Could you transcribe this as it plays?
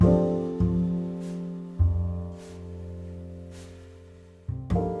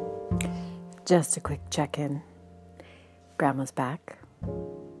Just a quick check-in. Grandma's back.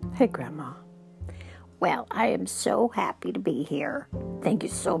 Hey, Grandma. Well, I am so happy to be here. Thank you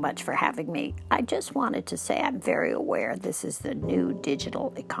so much for having me. I just wanted to say I'm very aware this is the new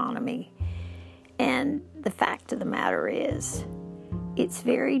digital economy. And the fact of the matter is, it's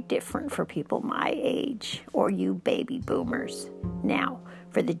very different for people my age or you baby boomers. Now,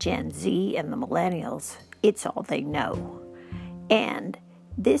 for the Gen Z and the millennials, it's all they know. And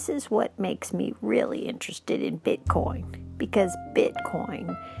this is what makes me really interested in Bitcoin, because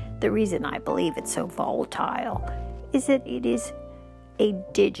Bitcoin, the reason I believe it's so volatile is that it is a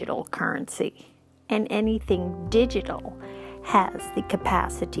digital currency, and anything digital has the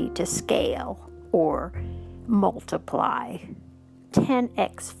capacity to scale or multiply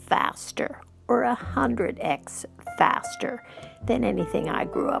 10x faster or 100x faster than anything I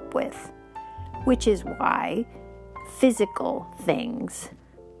grew up with, which is why physical things,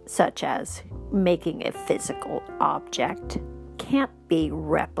 such as making a physical object, can't be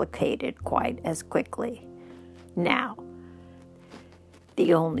replicated quite as quickly. Now,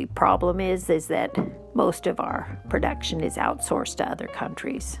 the only problem is that most of our production is outsourced to other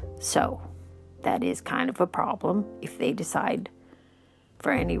countries. So that is kind of a problem if they decide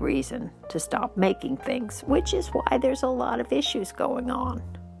for any reason to stop making things, which is why there's a lot of issues going on.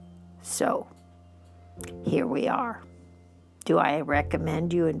 So here we are. Do I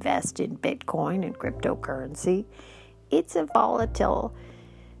recommend you invest in Bitcoin and cryptocurrency? It's a volatile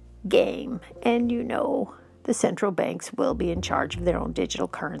game, and the central banks will be in charge of their own digital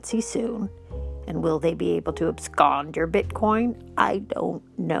currency soon. And will they be able to abscond your Bitcoin? I don't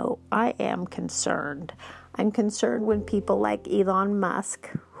know. I am concerned. I'm concerned when people like Elon Musk,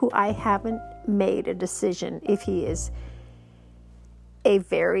 who I haven't made a decision if he is a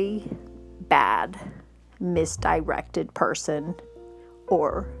very bad, misdirected person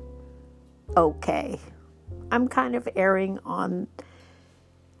or okay. I'm kind of erring on,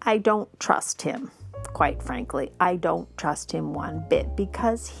 I don't trust him, quite frankly. I don't trust him one bit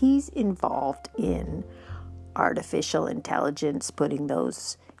because he's involved in artificial intelligence, putting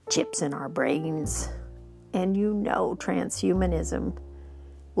those chips in our brains. And transhumanism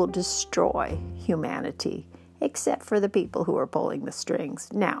will destroy humanity, except for the people who are pulling the strings.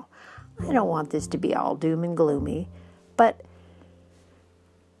 Now, I don't want this to be all doom and gloomy, but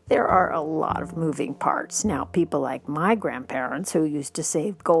there are a lot of moving parts. Now, people like my grandparents who used to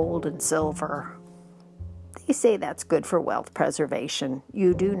save gold and silver, they say that's good for wealth preservation.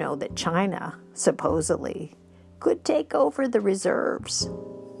 You do know that China, supposedly, could take over the reserves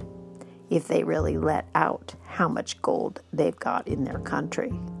if they really let out how much gold they've got in their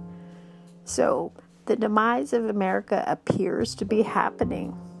country. So the demise of America appears to be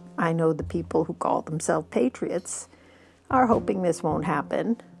happening. I know the people who call themselves patriots are hoping this won't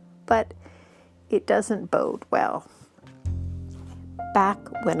happen, but it doesn't bode well. Back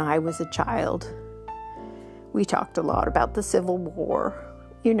when I was a child, we talked a lot about the Civil War.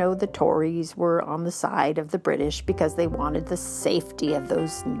 The Tories were on the side of the British because they wanted the safety of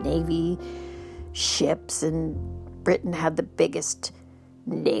those Navy ships, and Britain had the biggest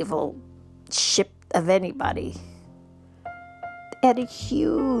naval ship of anybody. At a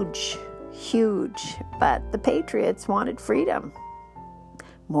huge, but the patriots wanted freedom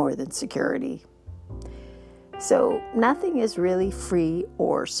more than security. So nothing is really free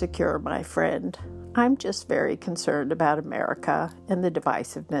or secure, my friend. I'm just very concerned about America and the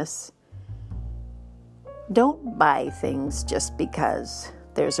divisiveness. Don't buy things just because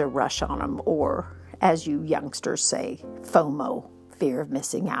there's a rush on them, or, as you youngsters say, FOMO, fear of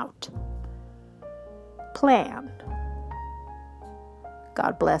missing out. Plan.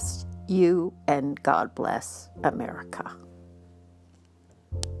 God bless you, and God bless America.